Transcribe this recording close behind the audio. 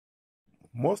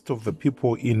Most of the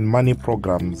people in money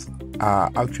programs are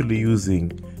actually using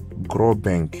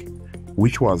GroBank,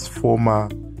 which was former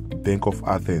Bank of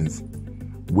Athens.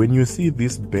 When you see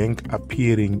this bank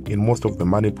appearing in most of the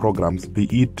money programs, be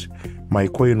it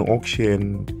mycoin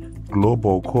auction,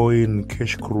 global coin,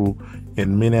 cash crew,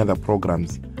 and many other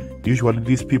programs, usually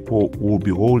these people will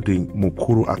be holding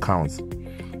Mukuru accounts.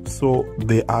 So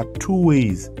there are two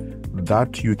ways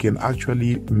that you can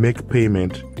actually make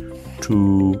payment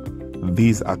to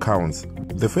these accounts.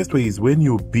 The first way is when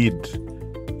you bid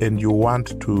and you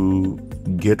want to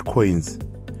get coins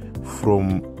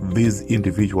from these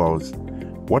individuals.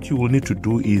 What you will need to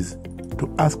do is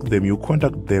to ask them, you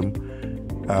contact them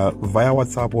via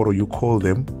WhatsApp, or you call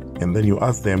them and then you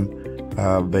ask them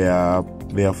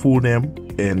their full name,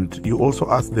 and you also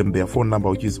ask them their phone number,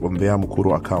 which is on their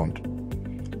Mukuru account,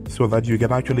 so that you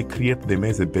can actually create them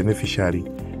as a beneficiary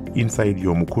inside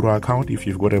your Mukuru account if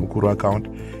you've got a Mukuru account,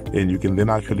 and you can then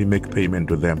actually make payment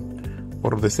to them.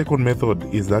 Or the second method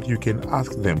is that you can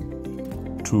ask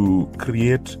them to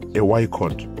create a Y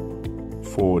code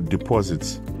for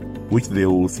deposits, which they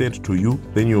will send to you.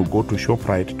 Then you go to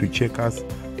ShopRite, to Checkers,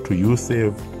 to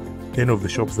YouSave, any of the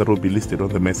shops that will be listed on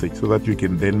the message, so that you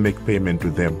can then make payment to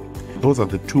them. Those are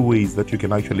the two ways that you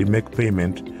can actually make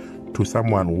payment to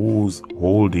someone who's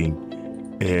holding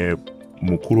a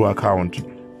Mukuru account,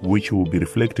 which will be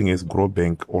reflecting as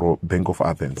GroBank or Bank of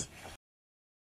Athens.